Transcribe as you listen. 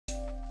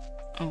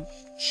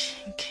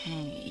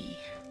Okay.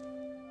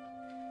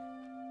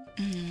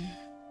 Mm.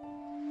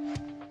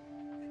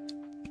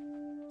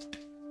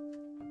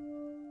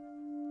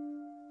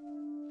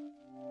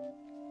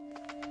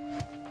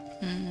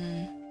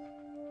 Mm.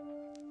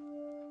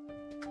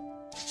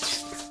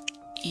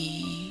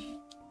 E.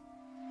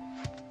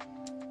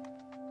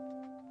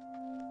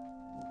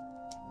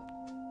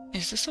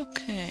 Is this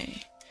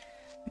okay?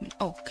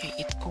 Okay,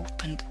 it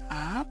opened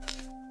up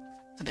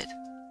a bit.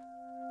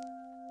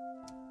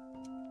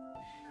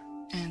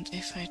 And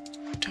if I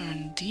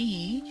turn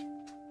D,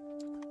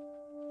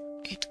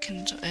 it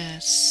can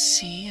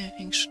C, I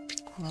think, should be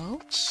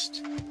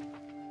closed.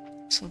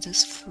 So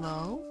this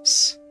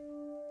flows.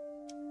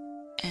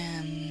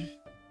 And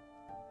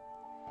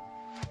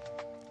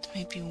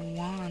maybe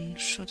 1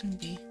 shouldn't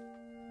be.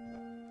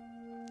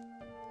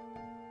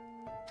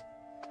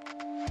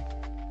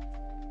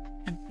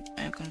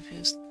 I'm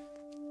confused.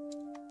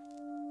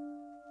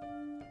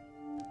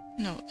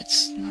 No,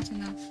 it's not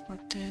enough for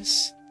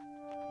this.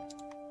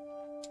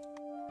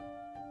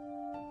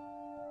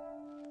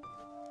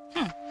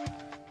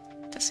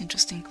 That's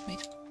interesting.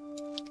 Wait.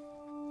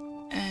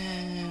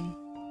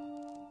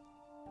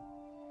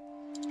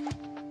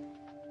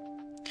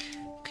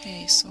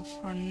 Okay, so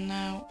for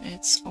now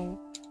it's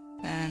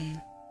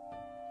open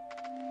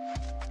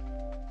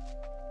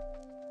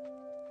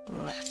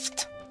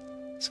left.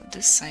 So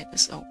this side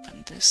is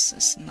open, this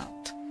is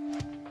not.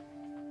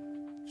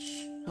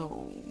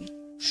 So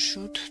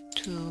should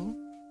 2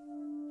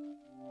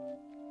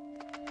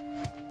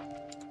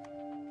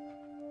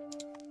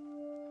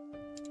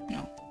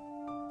 no.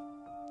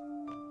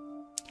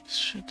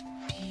 Should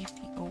B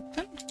be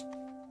open?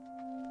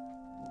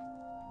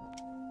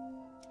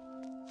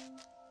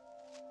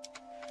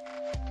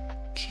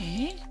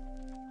 Okay.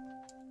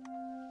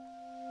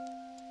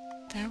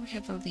 There we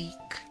have a leak.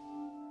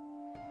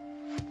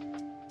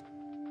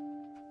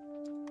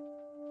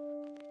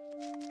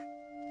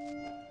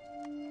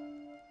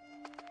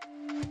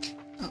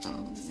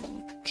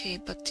 Okay,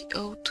 but the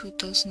O2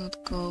 does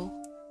not go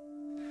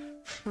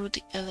through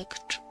the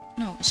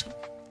no, so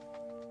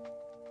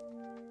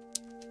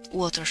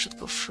water should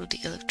go through the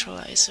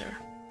electrolyzer.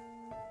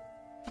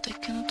 But I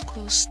cannot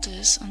close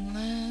this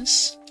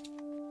unless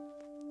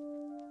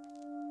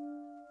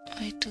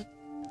I do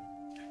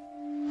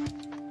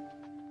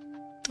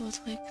it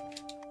like...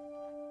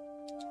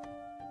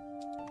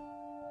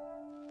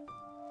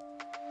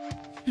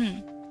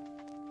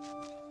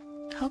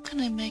 How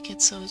can I make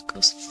it so it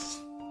goes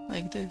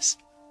like this?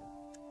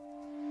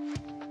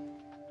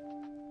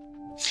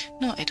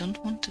 No, I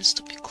don't want this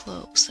to be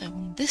closed. I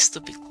want this to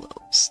be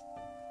closed.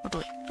 Or do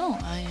I? No,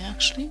 I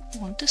actually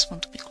want this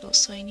one to be closed,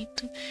 so I need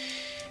to...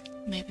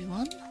 maybe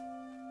 1?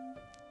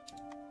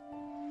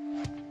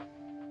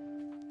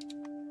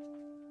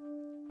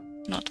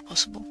 Not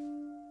possible.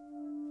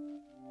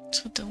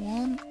 So the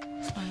one,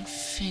 I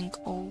think,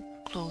 all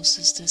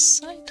closes this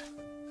side.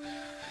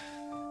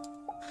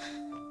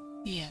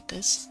 Yeah,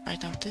 this,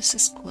 right now, this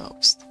is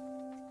closed.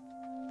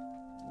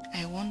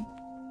 I want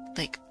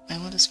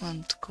this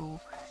one to go,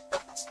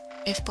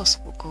 if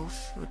possible, go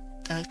through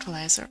the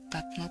electrolyzer,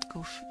 but not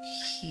go through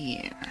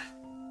here.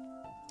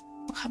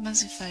 What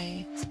happens if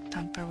I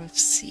tamper with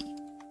C?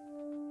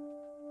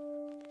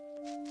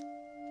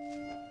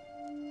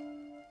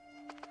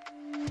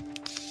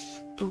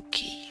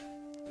 Okay.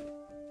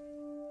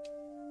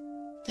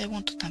 I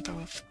want to tamper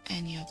with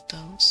any of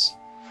those.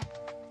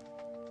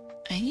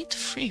 I need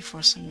 3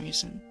 for some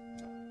reason.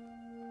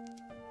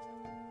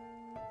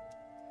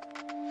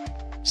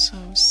 So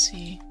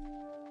C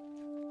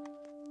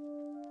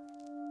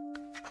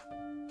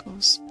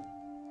goes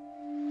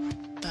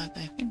back,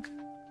 I think.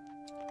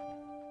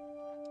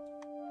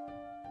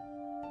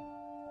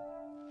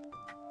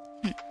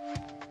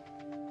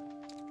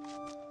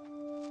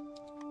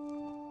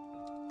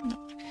 No.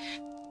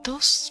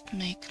 Those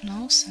make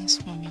no sense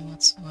for me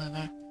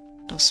whatsoever.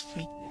 Those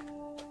 3.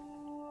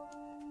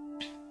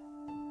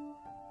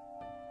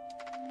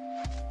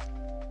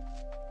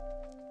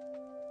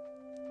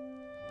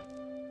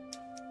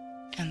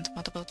 And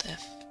what about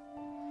F?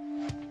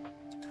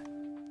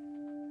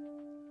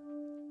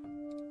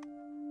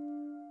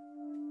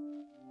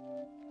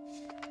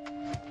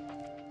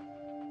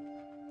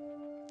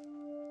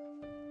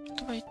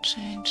 Do I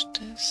change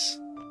this?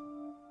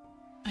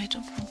 I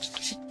don't want it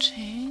to be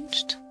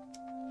changed.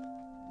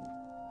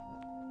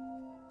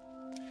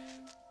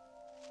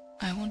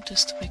 I want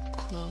this to be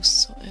closed,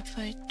 so if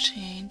I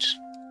change...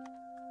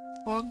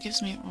 4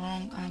 gives me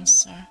wrong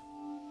answer.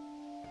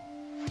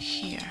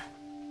 Here.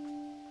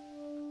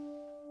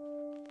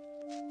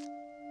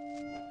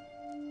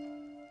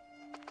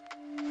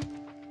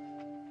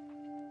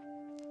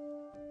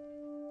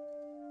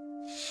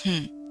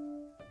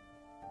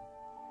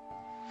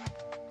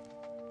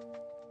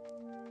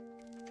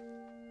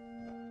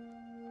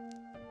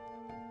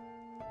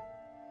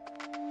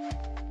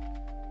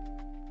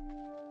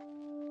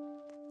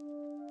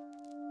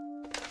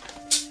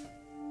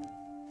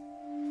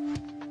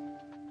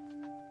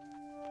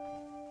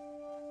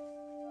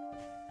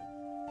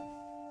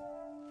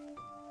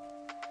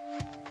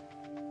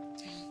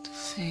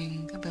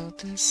 thing about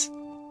this.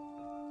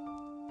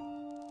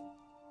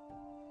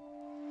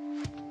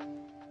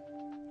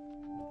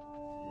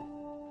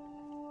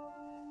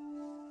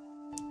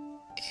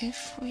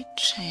 If we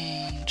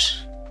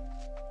change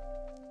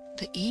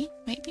the E,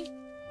 maybe?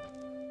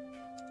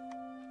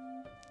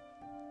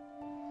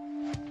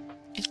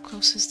 It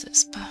closes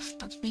this path,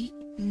 but we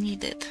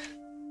need it.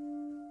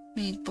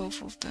 We need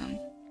both of them.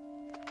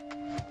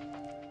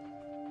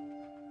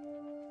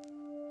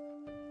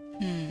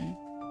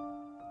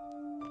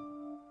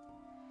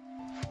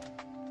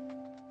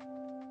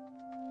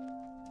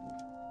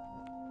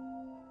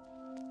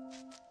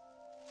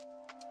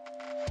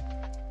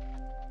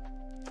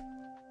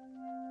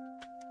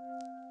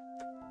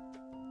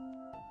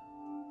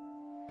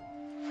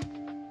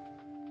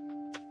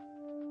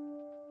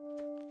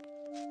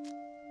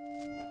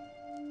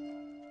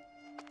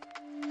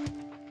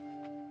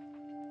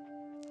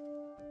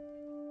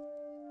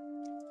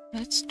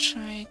 Let's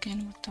try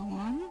again with the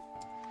one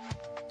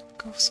that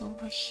goes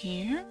over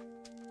here.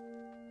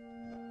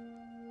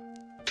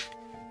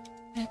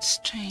 Let's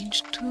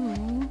change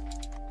to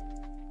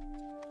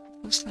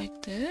goes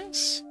like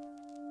this.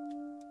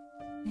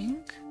 I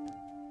think.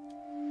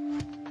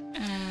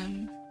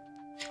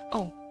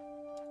 Oh,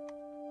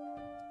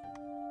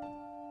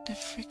 the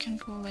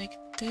freaking go like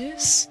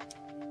this,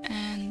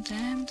 and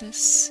then the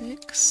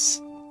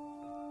 6.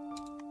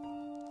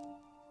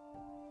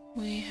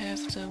 We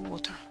have the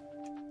water.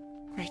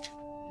 Great.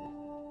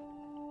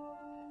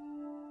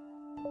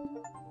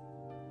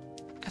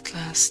 At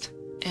last,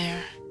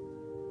 air.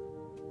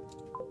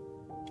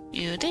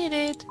 You did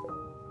it!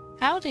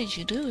 How did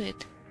you do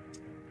it?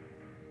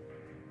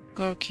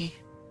 Gorky,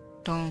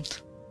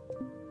 don't.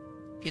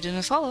 You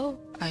didn't follow.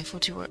 I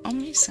thought you were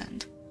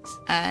omniscient.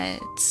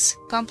 It's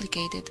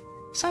complicated.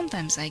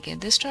 Sometimes I get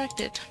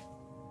distracted.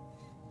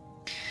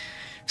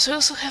 So I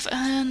also have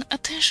an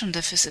attention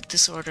deficit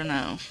disorder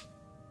now.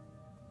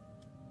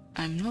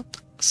 I'm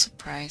not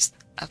surprised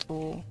at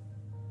all.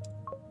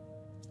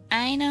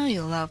 I know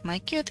you love my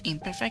cute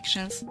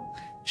imperfections.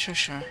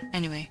 Sure.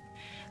 Anyway,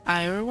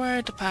 I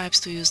rewired the pipes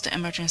to use the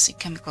emergency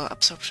chemical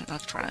absorption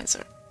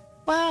electrolyzer.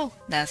 Wow,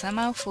 that's a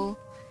mouthful.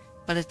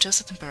 But it's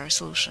just a temporary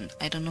solution.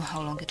 I don't know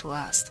how long it will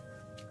last.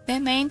 The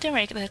main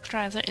direct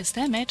electrolyzer is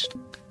damaged.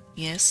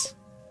 Yes,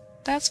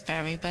 that's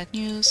very bad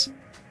news.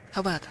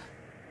 How about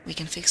we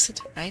can fix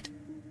it, right?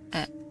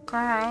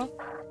 Carl?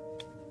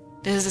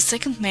 This is the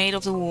second maid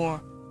of the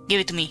war. Give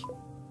it to me.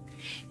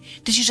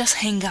 Did you just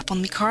hang up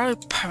on me, Carl,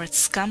 pirate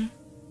scum?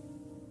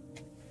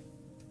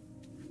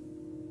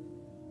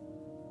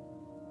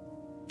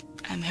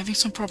 I'm having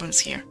some problems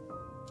here.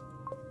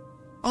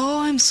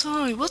 Oh, I'm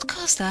sorry. What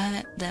caused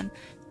them?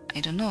 I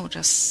don't know,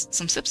 just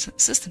some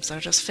systems are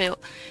just failed.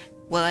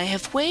 Well, I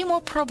have way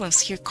more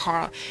problems here,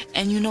 Carl.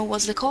 And you know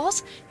what's the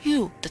cause?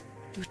 You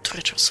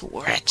treacherous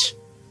wretch.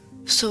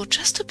 So,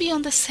 just to be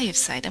on the safe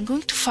side, I'm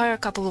going to fire a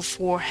couple of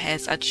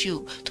warheads at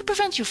you to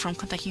prevent you from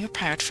contacting your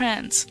pirate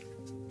friends.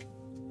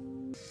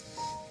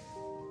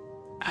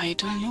 I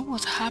don't know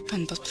what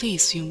happened, but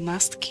please, you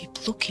must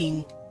keep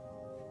looking.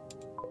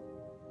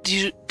 Did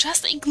you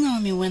just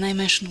ignore me when I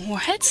mentioned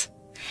warheads?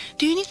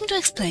 Do you need me to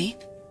explain?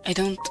 I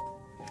don't.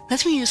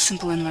 Let me use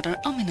simple and rather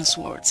ominous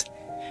words.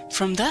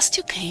 From dust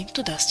you came,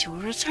 to dust you will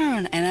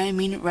return, and I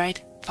mean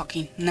right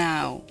fucking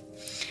now.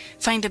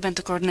 Find the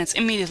bento coordinates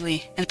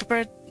immediately, and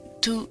prepare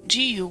to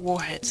GU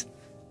warheads.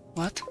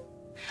 What?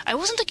 I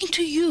wasn't talking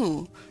to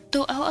you,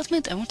 though I'll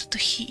admit I wanted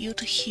you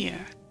to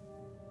hear.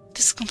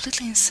 This is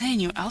completely insane,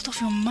 you're out of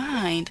your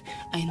mind.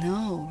 I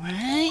know,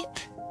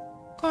 right?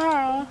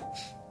 Carl,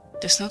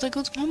 this is not a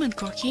good moment,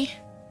 Corky.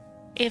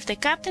 If the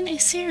captain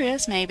is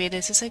serious, maybe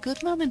this is a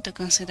good moment to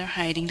consider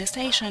hiding the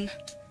station.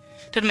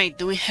 Then mate,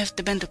 do we have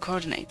the bento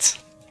coordinates?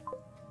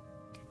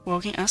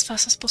 Working as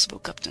fast as possible,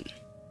 Captain.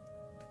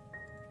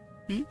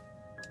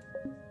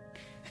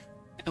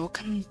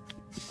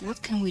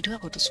 What can we do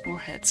about those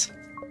warheads?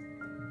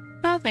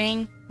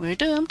 Nothing. We're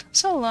doomed.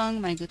 So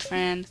long, my good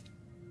friend.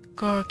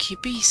 Gorky,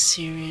 be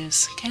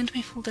serious. Can't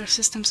we fool their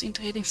systems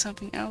into hitting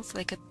something else,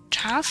 like a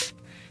chaff?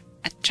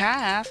 A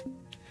chaff?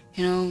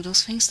 You know,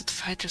 those things that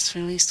fighters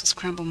release to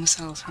scramble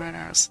missiles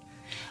radars.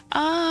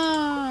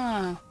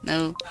 Ah,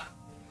 no.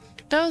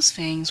 Those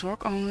things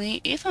work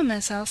only if a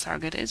missile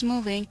target is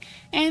moving,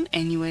 and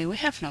anyway, we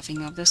have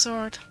nothing of the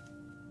sort.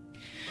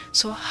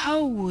 So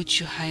how would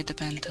you hide the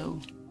bento?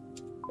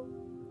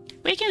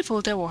 We can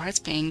fool their warheads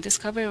ping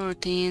discovery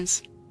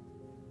routines.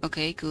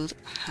 Okay, good.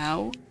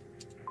 How?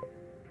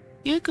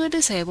 You could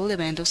disable the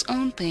bento's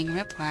own ping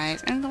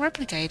replies and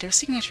replicate their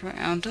signature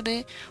onto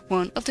the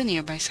one of the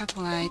nearby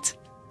satellites.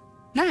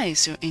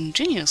 Nice, you're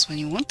ingenious when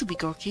you want to be,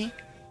 Gorky.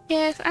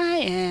 Yes,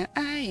 I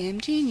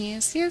am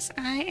genius, yes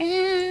I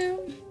am.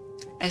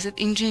 I said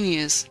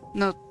ingenious,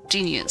 not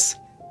genius.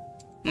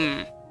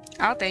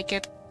 I'll take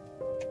it.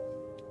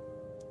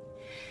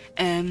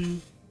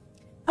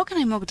 How can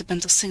I mock the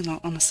bento signal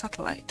on a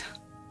satellite?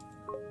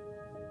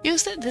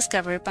 Use the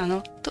Discovery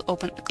panel to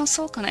open a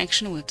console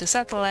connection with the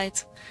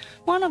satellites.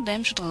 One of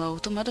them should allow you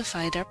to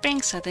modify their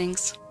ping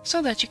settings,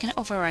 so that you can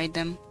override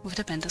them with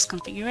the Bento's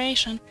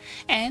configuration,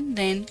 and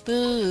then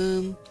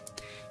boom!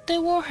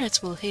 The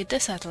warheads will hit the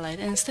satellite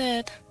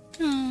instead.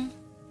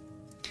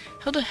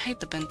 How do I hide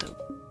the Bento?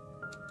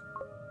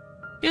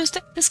 Use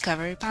the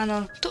Discovery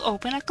panel to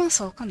open a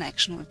console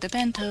connection with the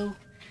Bento.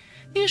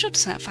 You should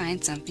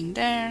find something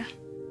there.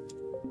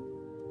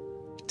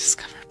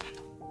 Discovery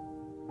panel.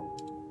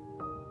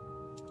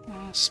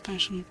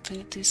 Suspension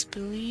of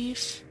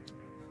disbelief.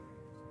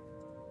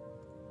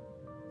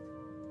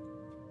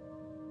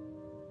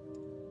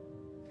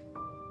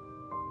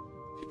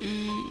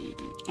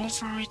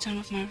 Overwritten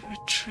with my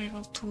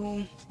retrieval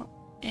tool for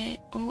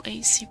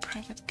OAC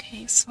private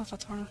key,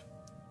 Salvatore.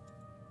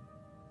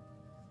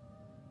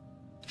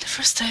 The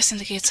first dice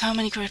indicates how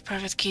many correct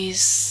private key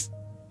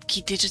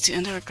digits you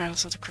enter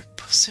regardless of the correct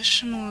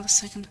position, while the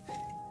second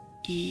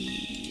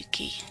key.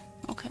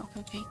 Okay.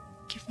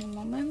 Give me a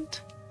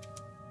moment.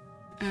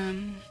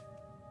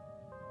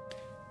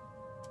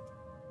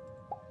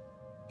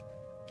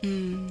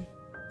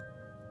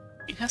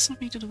 It has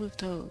something to do with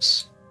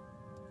those.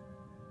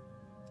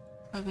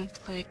 I can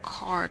play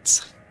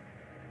cards.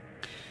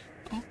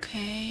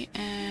 Okay,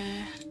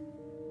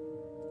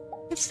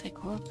 let's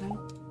take all of them.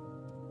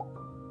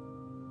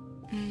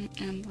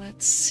 And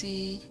let's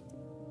see.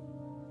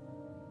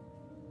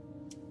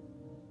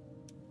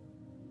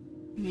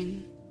 I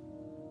mean,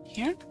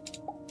 here?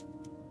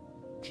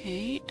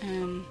 Okay,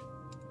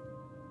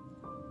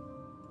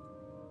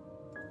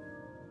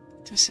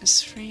 this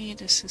is 3,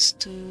 this is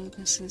 2,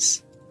 this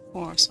is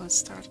 4, so let's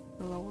start with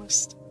the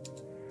lowest.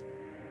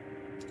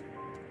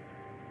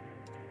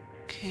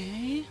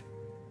 Okay.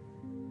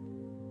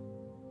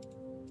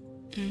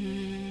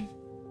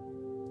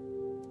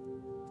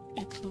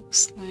 It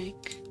looks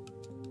like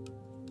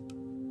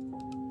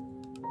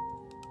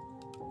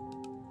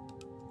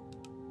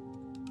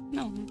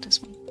no, not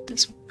this one.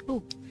 This one.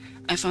 Oh,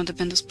 I found the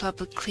Bento's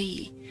public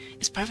key.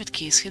 Its private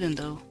key is hidden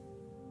though.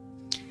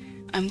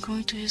 I'm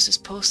going to use this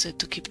post-it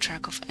to keep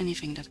track of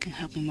anything that can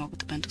help me more with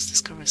the Bento's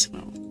discovery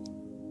signal.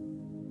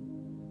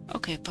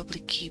 Okay,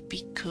 public key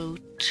B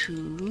code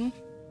 2.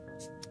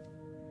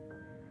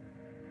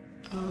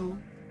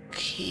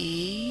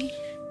 Okay.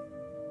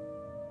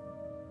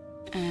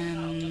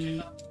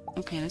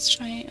 Okay, let's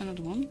try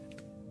another one.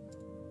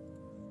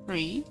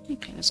 3.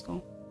 Okay, let's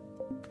go.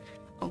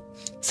 Oh,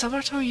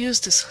 Salvatore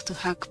used this to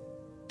hack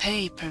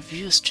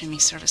pay-per-view streaming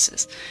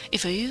services.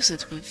 If I use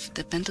it with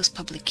the Bento's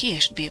public key, I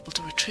should be able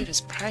to retrieve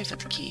its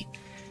private key.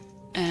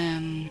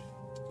 And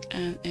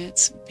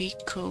it's B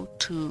code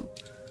 2.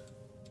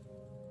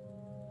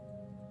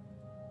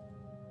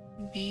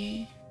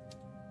 B.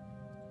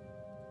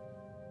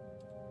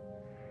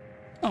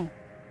 Oh.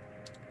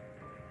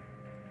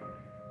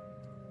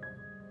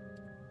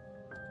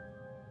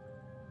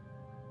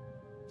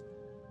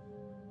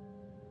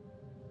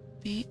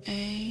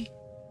 B-A-B-E-A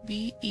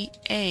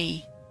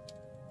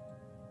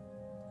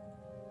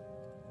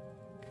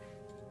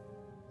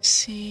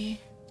C-O-2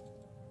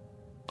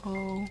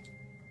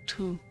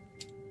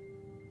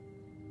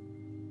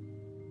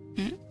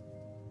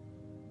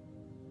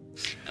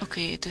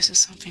 Okay, this is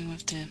something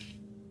with the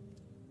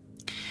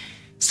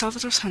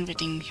Salvatore's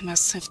handwriting. He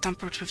must have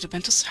tampered with the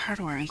Bento's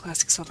hardware in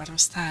classic Salvatore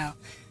style.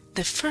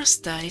 The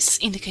first dice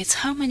indicates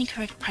how many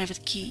correct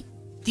private key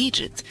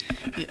digits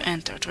you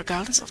entered,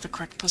 regardless of the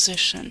correct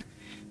position,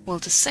 while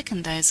the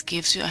second dice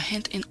gives you a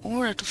hint in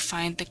order to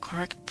find the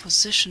correct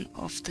position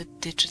of the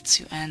digits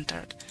you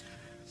entered.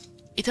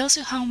 It tells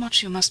you how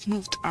much you must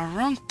move a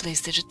wrong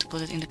place digit to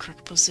put it in the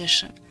correct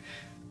position.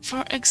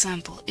 For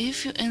example,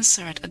 if you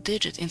insert a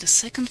digit in the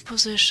second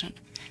position,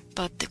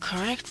 but the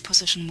correct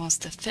position was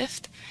the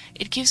fifth,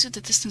 it gives you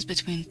the distance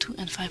between 2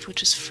 and 5,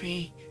 which is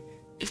 3.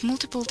 If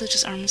multiple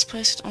digits are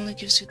misplaced, it only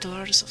gives you the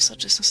largest of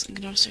such distance and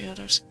ignores the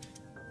others.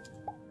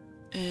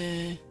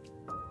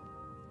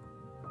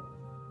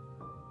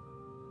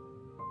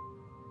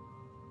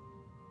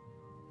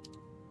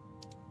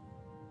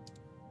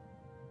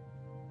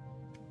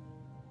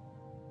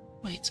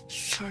 Wait,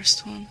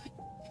 first one.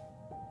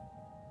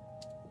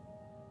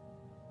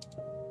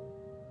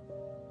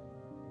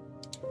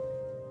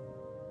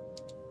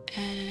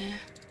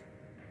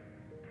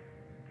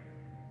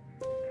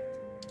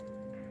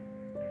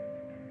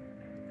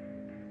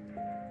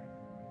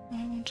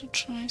 I want to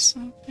try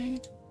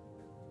something.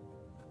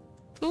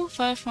 2,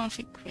 5, 1,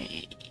 3,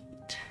 great.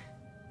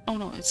 Oh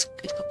no, it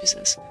copies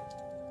this.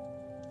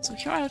 So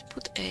here I would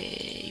put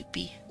a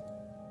B.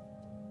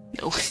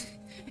 No,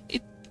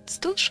 it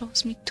still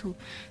shows me 2.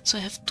 So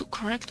I have 2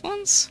 correct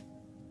ones.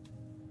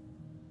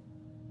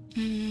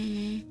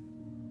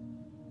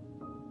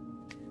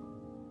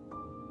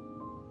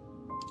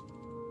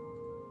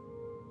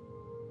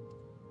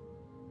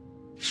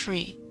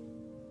 3.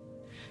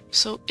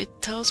 So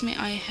it tells me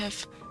I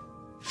have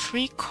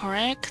 3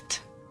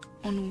 correct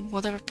on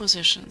whatever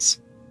positions.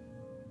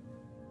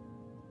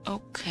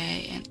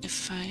 Okay, and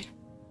if it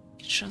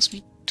shows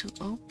me 2,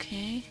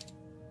 okay.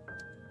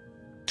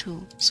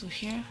 2, so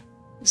here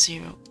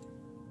 0,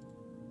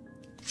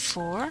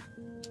 4,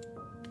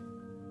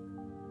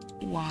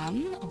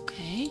 1,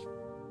 okay.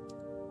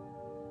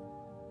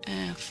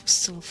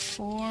 Still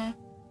 4,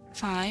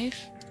 5,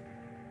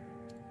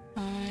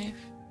 5.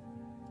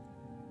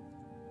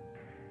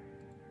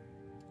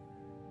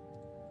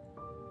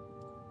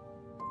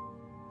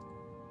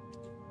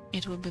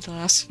 It will be the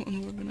last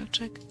one we're gonna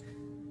check.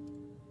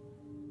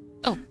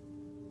 Oh,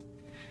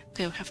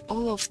 okay, we have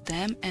all of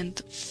them and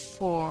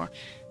 4,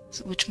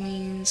 so which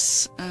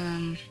means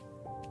what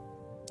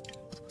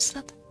was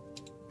that?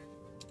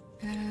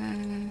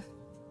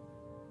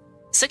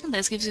 Second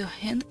dice gives you a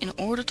hint in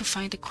order to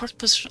find the correct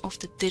position of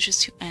the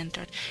digits you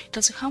entered. It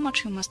tells you how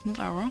much you must move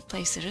a wrong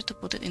place digit to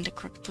put it in the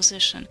correct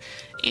position.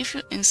 If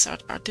you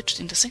insert a digit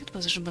in the second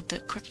position but the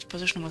correct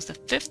position was the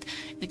 5th,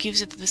 it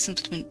gives you the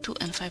distance between 2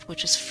 and 5,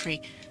 which is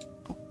 3.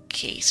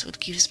 Okay, so it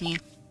gives me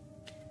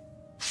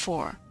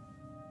 4.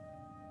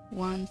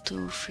 1,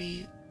 2,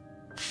 3,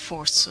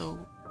 4. So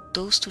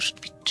those two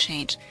should be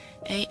changed.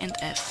 A and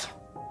F.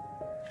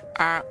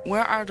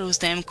 Where are those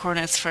damn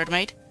coordinates, third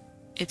mate?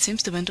 It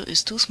seems the window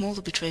is too small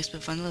to be traced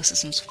with vanilla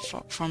systems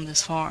from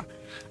this far.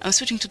 I'm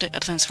switching to the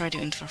advanced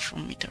radio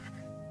interferometer.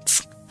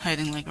 It's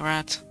hiding like a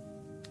rat.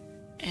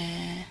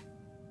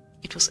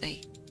 It was A.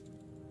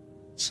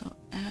 So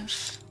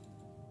F,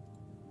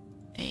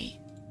 A.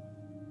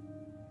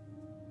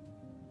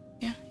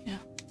 Yeah.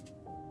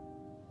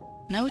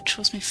 Now it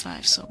shows me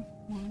 5, so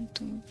 1,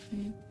 2,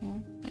 3,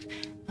 4, 5.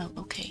 Oh,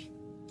 okay.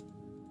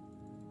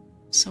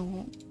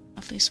 So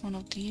at least one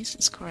of these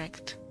is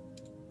correct.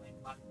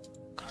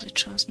 Because it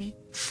shows me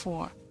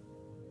 4.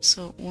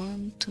 So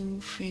 1,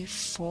 2, 3,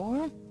 4.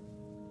 You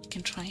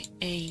can try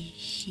A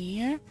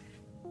here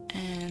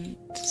and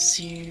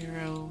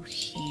 0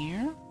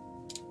 here.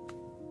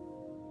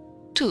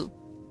 2.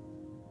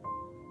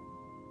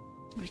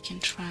 We can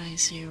try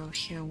 0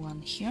 here,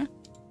 1 here.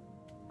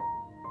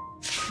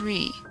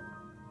 3.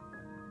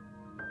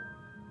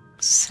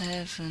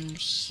 7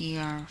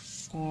 here,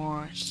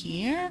 4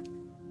 here.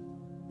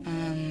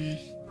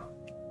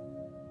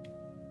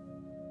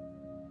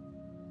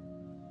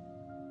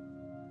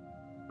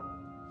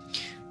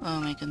 Oh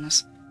my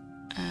goodness.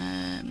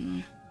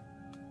 3,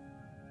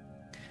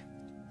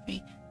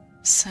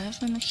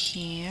 7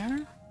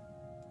 here.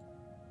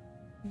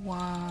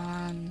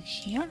 1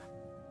 here.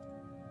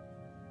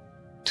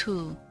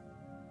 2.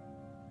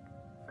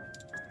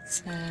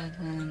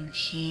 7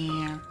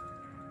 here.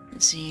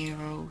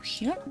 0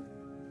 here.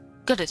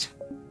 Got it.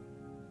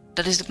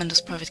 That is the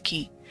Bender's private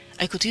key.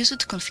 I could use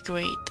it to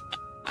configure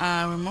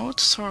a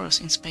remote source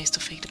in space to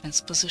fake the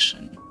Bender's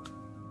position.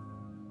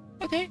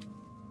 Okay.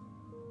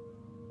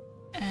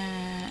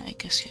 I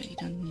guess I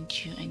don't need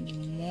you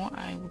anymore.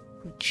 I will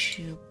put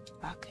you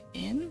back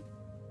in.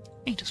 I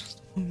think this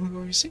was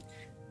where is it?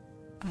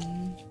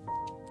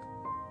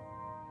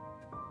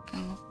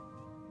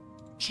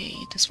 Okay,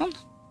 this one.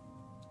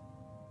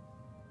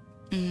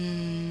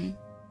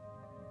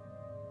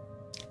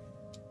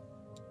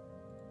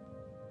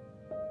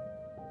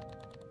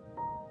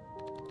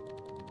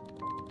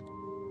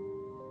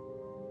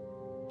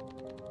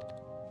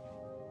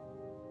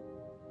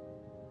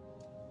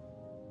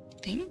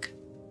 Think.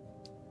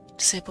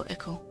 Disable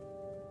echo.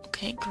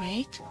 Okay,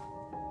 great.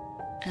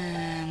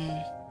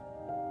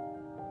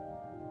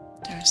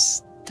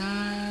 There's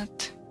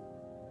that.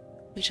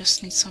 We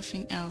just need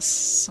something else.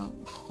 So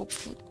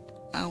hopefully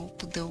I'll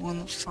put the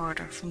one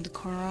farther from the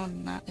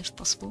corona if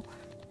possible.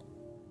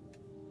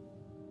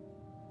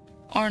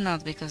 Or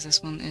not, because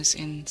this one is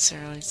in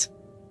Cyrillic.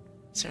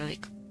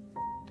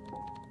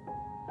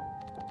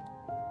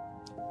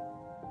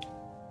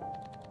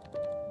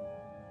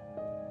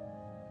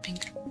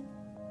 Pink.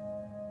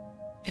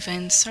 If I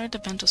insert the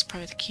Bento's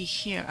private key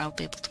here, I'll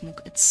be able to move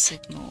its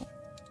signal.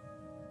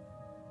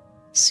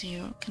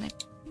 0, can I?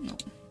 No.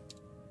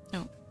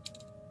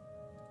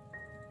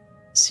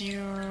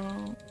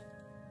 0,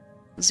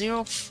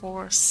 0,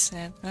 4,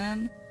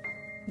 7,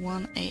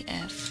 1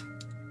 AF,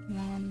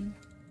 1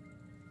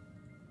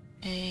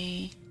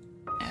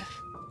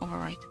 AF,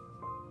 override.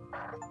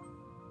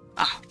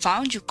 Ah,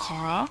 found you,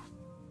 Cora.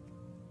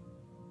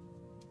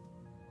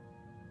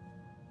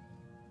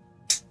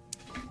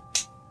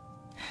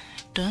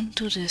 Don't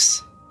do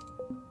this.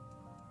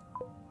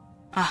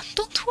 Ah,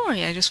 don't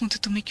worry, I just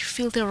wanted to make you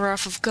feel the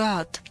wrath of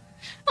God.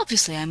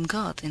 Obviously, I'm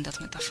God in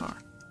that metaphor.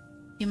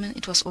 You mean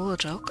it was all a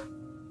joke?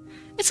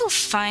 It's all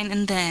fine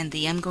and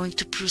dandy. I'm going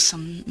to brew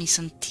me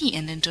some tea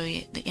and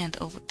enjoy the end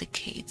of a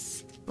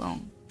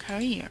decades-long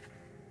career.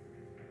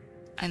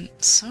 I'm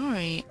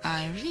sorry,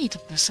 I really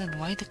don't understand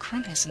why the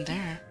crown isn't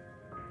there.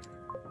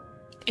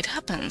 It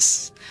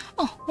happens.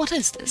 Oh, what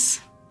is this?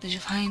 Did you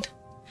find?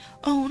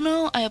 Oh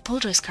no, I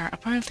apologize, Car.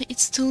 Apparently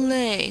it's too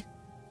late.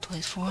 Too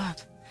late for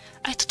what?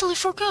 I totally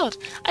forgot.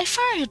 I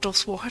fired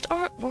those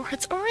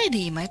warheads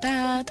already. My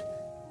bad.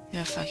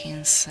 You're fucking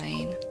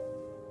insane.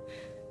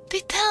 They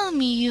tell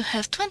me you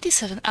have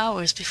 27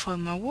 hours before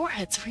my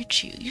warheads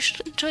reach you. You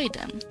should enjoy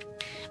them.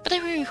 But I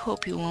really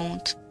hope you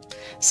won't.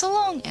 So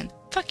long and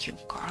fuck you,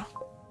 Carl.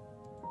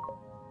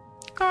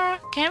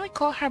 Cora, can we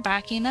call her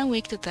back in a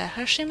week to tell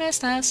her she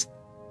missed us?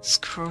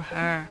 Screw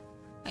her.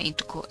 I need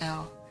to call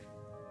Elle.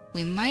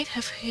 We might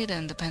have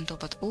hidden the bento,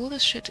 but all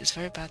this shit is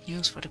very bad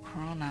news for the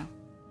corona.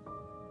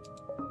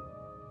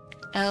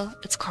 Elle,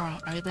 it's Carl.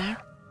 Are you there?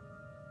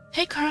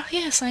 Hey Carl,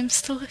 yes, I'm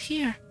still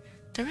here.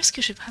 The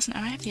rescue ship hasn't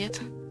arrived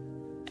yet.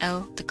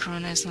 Elle, the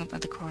corona is not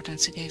at the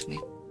coordinates you gave me.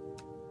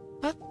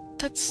 But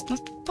that's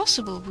not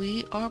possible.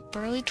 We are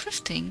barely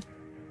drifting.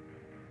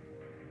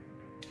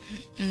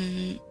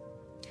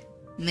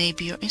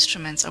 Maybe your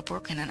instruments are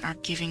broken and are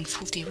giving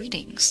faulty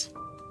readings.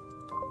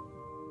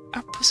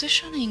 Our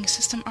positioning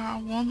system are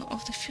one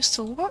of the few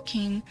still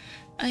working.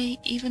 I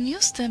even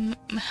used the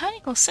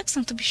mechanical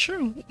sextant to be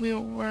sure we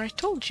were where I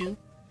told you.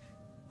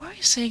 Why are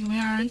you saying we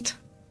aren't?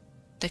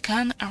 The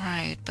can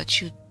arrived,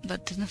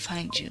 but didn't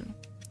find you.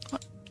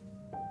 What?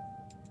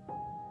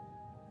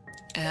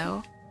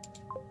 Elle?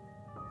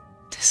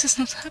 This is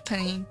not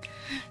happening.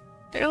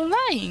 They're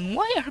lying.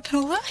 Why are they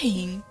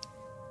lying?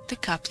 The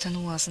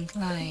captain wasn't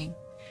lying.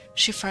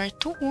 She fired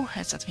 2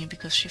 warheads at me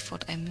because she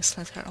thought I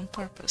misled her on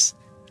purpose.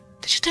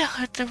 Did you tell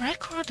her the right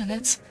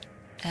coordinates?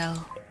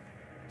 L.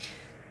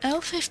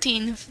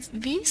 L15,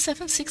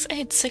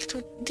 V768,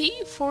 sector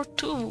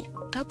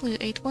D42,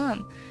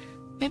 W81.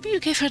 Maybe you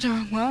gave her the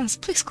wrong ones.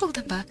 Please call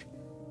them back.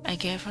 I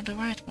gave her the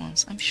right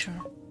ones, I'm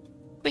sure.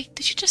 Wait,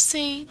 did you just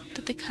say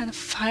that they kind of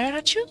fired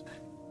at you?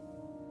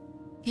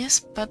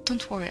 Yes, but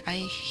don't worry, I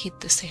hit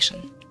the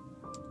station.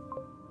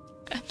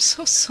 I'm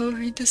so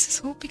sorry, this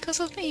is all because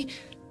of me.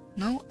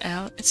 No,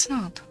 L, it's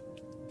not.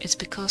 It's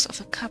because of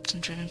a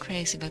captain driven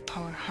crazy by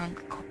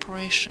power-hungry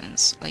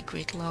corporations like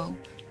Great Law.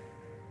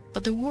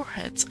 But the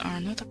warheads are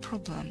not a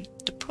problem.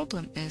 The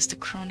problem is the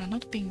corona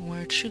not being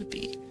where it should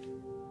be.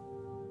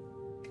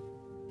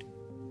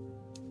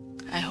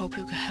 I hope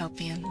you can help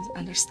me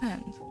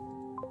understand.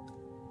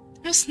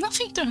 There's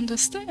nothing to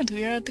understand.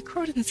 We are at the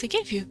coordinates I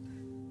gave you.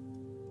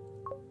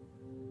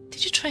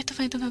 Did you try to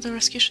find another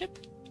rescue ship?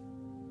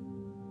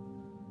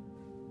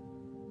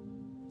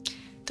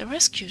 The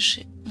rescue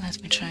ship...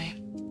 Let me try.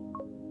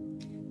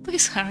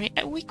 Please hurry,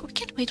 we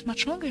can't wait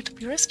much longer to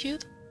be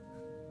rescued.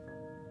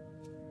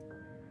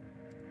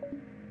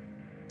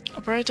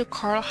 Operator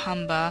Carl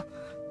Hamba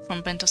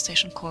from Bento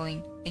Station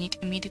calling. I need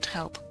immediate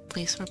help.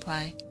 Please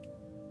reply.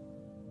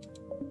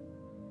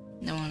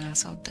 No one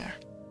else out there.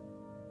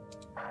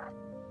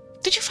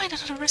 Did you find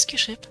another rescue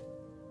ship?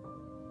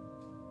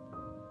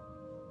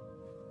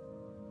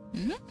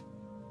 Hmm?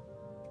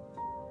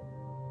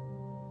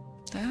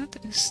 That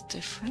is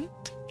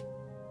different.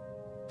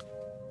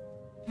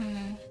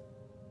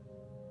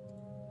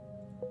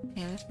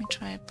 Yeah, let me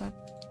try it, but...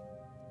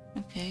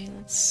 Okay,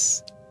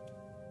 let's...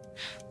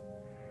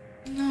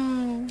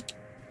 No!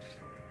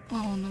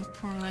 Oh no,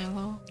 poor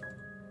Lilo.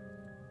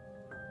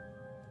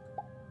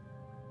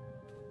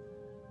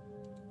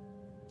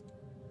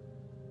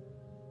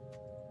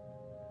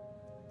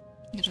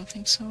 You don't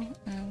think so?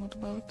 What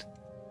about...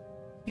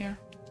 here?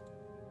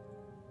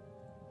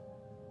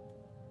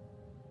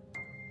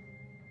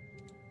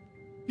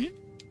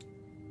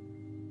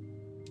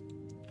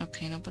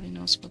 Okay, nobody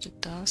knows what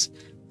it does.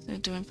 They're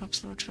doing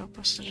perhaps lateral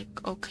prosthetic.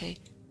 Okay.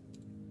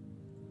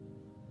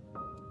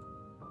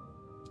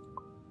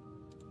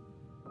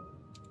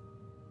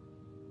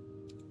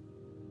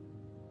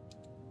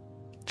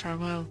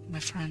 Farewell, my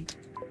friend.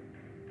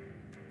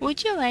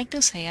 Would you like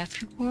to say a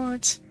few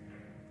words?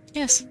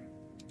 Yes.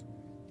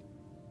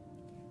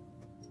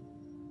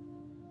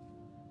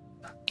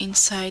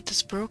 Inside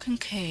this broken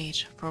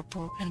cage for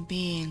broken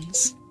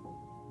beings.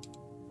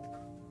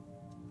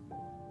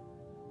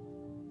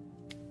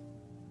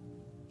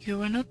 You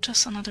were not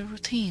just another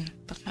routine,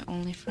 but my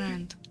only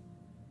friend.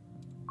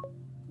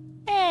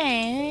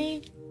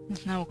 Hey!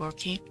 Not now,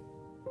 Gorky.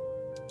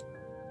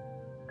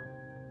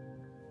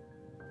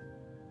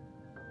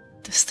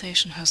 The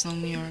station has no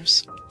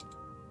mirrors.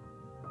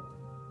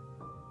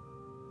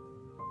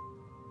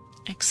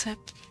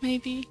 Except,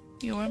 maybe,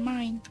 you are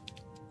mine.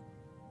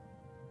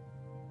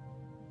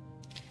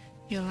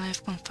 Your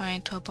life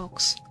confined to a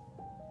box,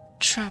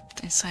 trapped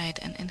inside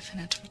an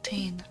infinite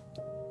routine.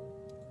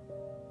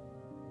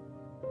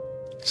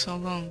 So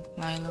long,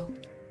 Lilo.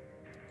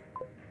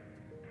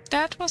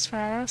 That was for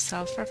our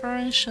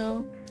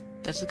self-referential.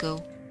 Let's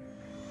go.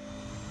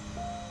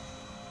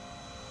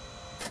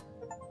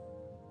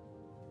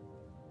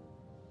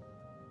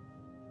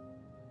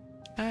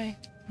 Bye,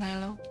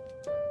 Lilo.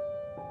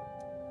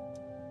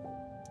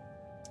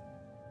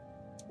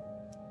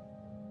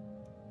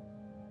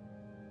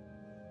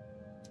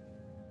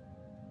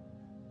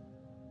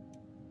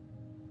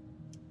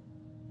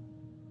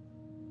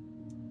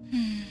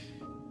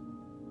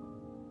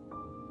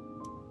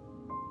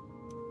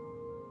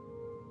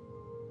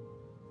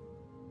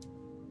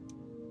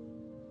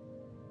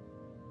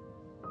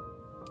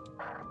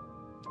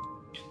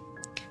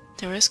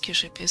 The rescue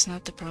ship is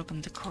not the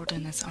problem, the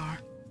coordinates are.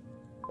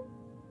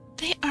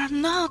 They are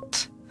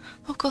not!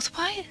 Oh god,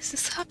 why is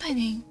this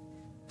happening?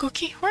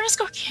 Gorky, where is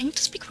Gorky? I need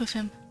to speak with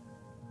him.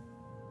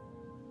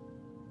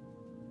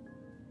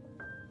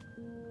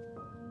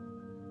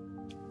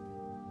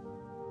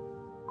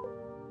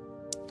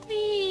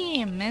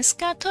 Hey, Miss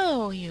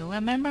Gato, you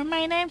remember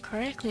my name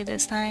correctly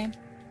this time.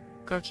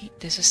 Gorky,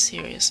 this is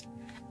serious.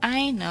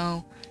 I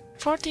know.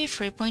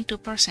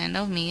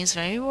 43.2% of me is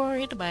very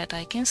worried, but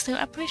I can still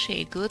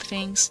appreciate good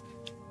things.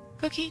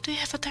 Gorky, do you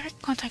have a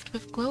direct contact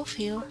with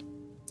Glowfield?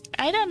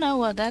 I don't know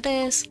what that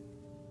is.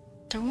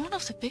 They're one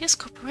of the biggest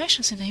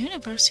corporations in the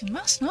universe, you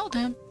must know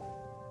them.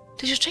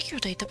 Did you check your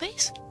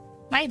database?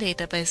 My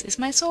database is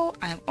my soul,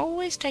 I'm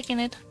always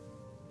checking it.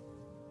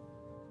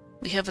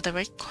 We have a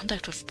direct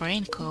contact with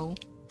BrainCo.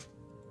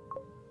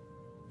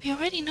 We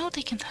already know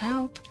they can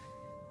help.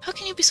 How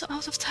can you be so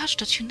out of touch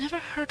that you never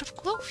heard of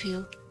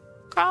Glowfield?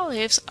 Carl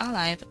lives a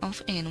life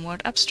of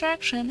inward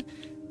abstraction.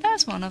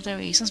 That's one of the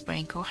reasons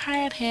BrainCo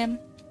hired him.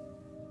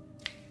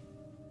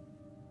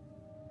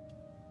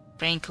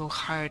 BrainCo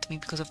hired me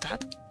because of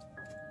that?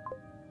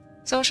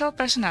 Social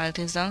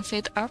personalities don't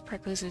fit our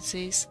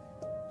prerequisites.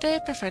 They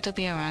prefer to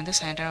be around the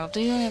center of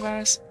the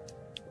universe.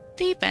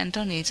 The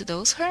Bento needs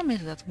those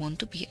hermits that want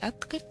to be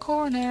at the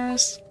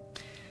corners.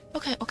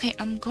 Okay,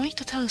 I'm going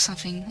to tell you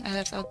something I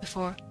left out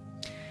before.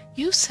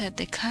 You said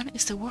the Khan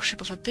is the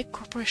warship of a big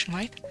corporation,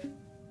 right?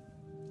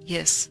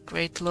 Yes,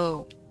 Great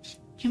Low.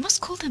 You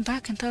must call them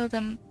back and tell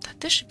them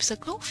that this ship is a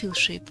Glowfield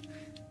ship.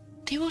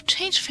 They will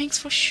change things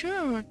for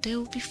sure. They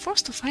will be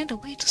forced to find a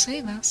way to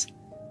save us.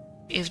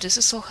 If this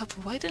is so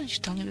helpful, why didn't you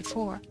tell me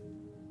before?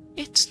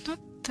 It's not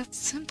that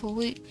simple.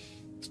 Wait,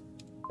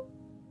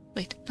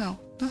 no,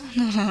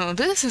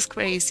 this is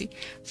crazy.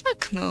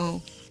 Fuck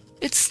no.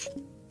 It's...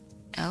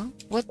 Oh,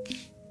 what?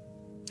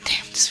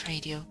 Damn this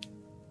radio.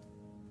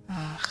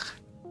 Ugh.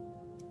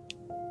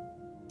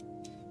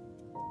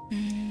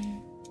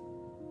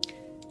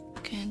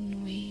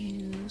 Can we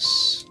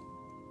use...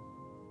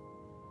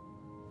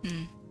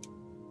 Can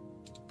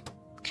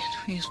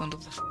we use one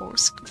of the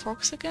forks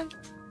again?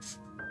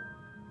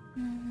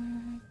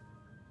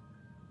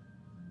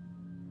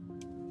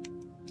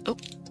 Oh.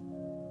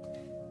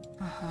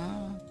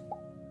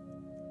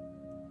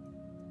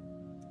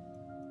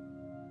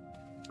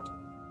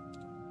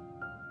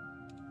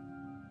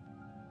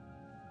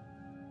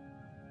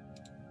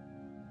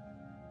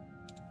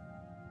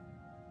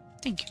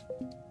 Thank you.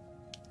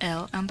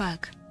 Elle, I'm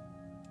back.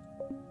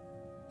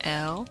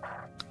 Elle?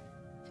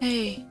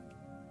 Hey,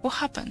 what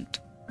happened?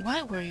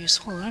 Why were you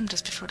so alarmed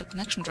just before the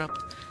connection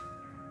dropped?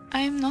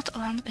 I'm not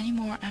alarmed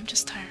anymore, I'm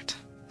just tired.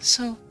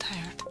 So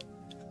tired.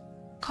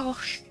 Carl,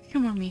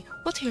 humor me.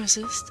 What year is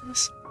this?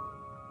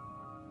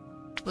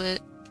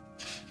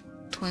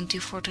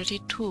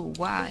 2432.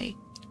 Why?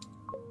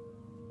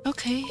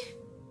 Okay.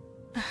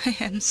 I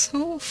am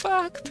so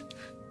fucked.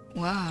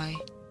 Why?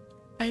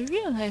 I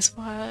realize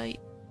why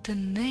the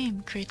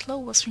name Great Low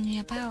was ringing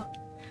a bell.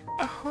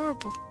 A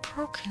horrible,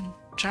 broken,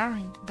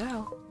 jarring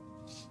bell.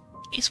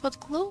 It's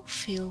what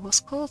Glowfield was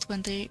called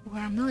when they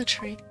were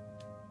military,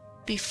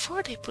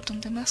 before they put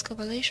on the mask of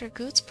a leisure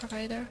goods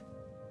provider.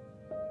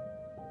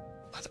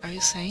 What are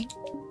you saying?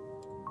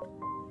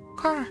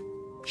 Car,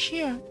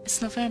 here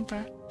it's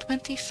November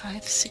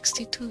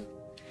 2562.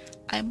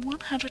 I'm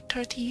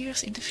 130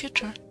 years in the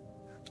future.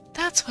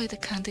 That's why the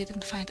Khan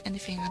didn't find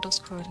anything on those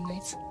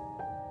coordinates.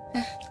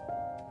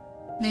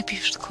 Maybe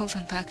you should call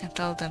them back and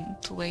tell them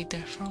to wait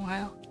there for a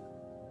while.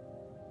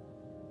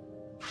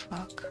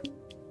 Fuck.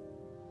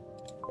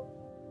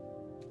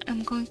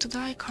 I'm going to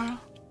die, Carl.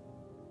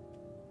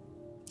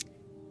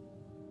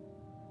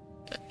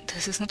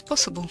 This is not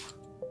possible.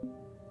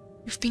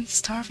 You've been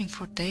starving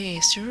for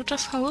days, you're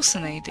just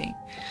hallucinating.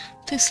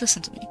 Please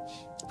listen to me.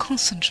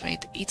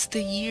 Concentrate, it's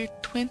the year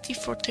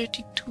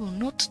 2432,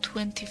 not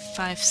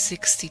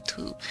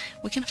 2562.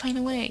 We can find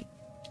a way.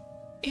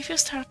 If you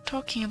start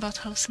talking about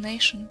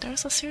hallucination,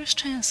 there's a serious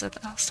chance that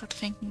I'll start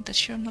thinking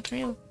that you're not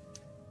real.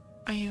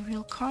 Are you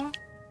real, Carl?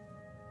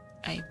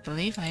 I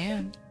believe I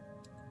am.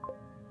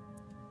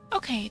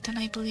 Okay, then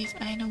I believe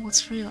I know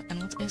what's real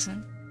and what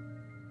isn't.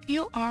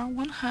 You are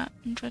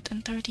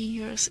 130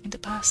 years in the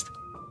past.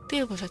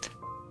 Deal with it,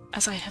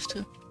 as I have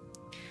to.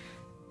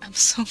 I'm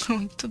so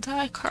going to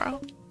die,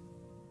 Carl.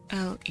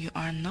 Well, you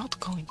are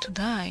not going to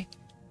die.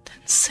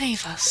 Then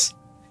save us.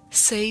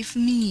 Save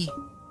me.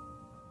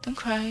 Don't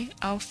cry,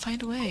 I'll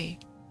find a way.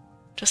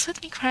 Just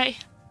let me cry.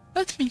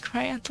 Let me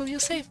cry until you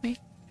save me.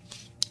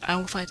 I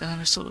will find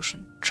another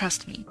solution.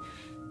 Trust me.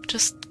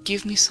 Just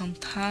give me some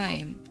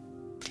time.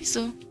 Please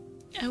do.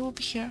 I will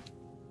be here.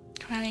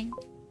 Crying.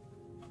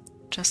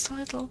 Just a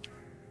little.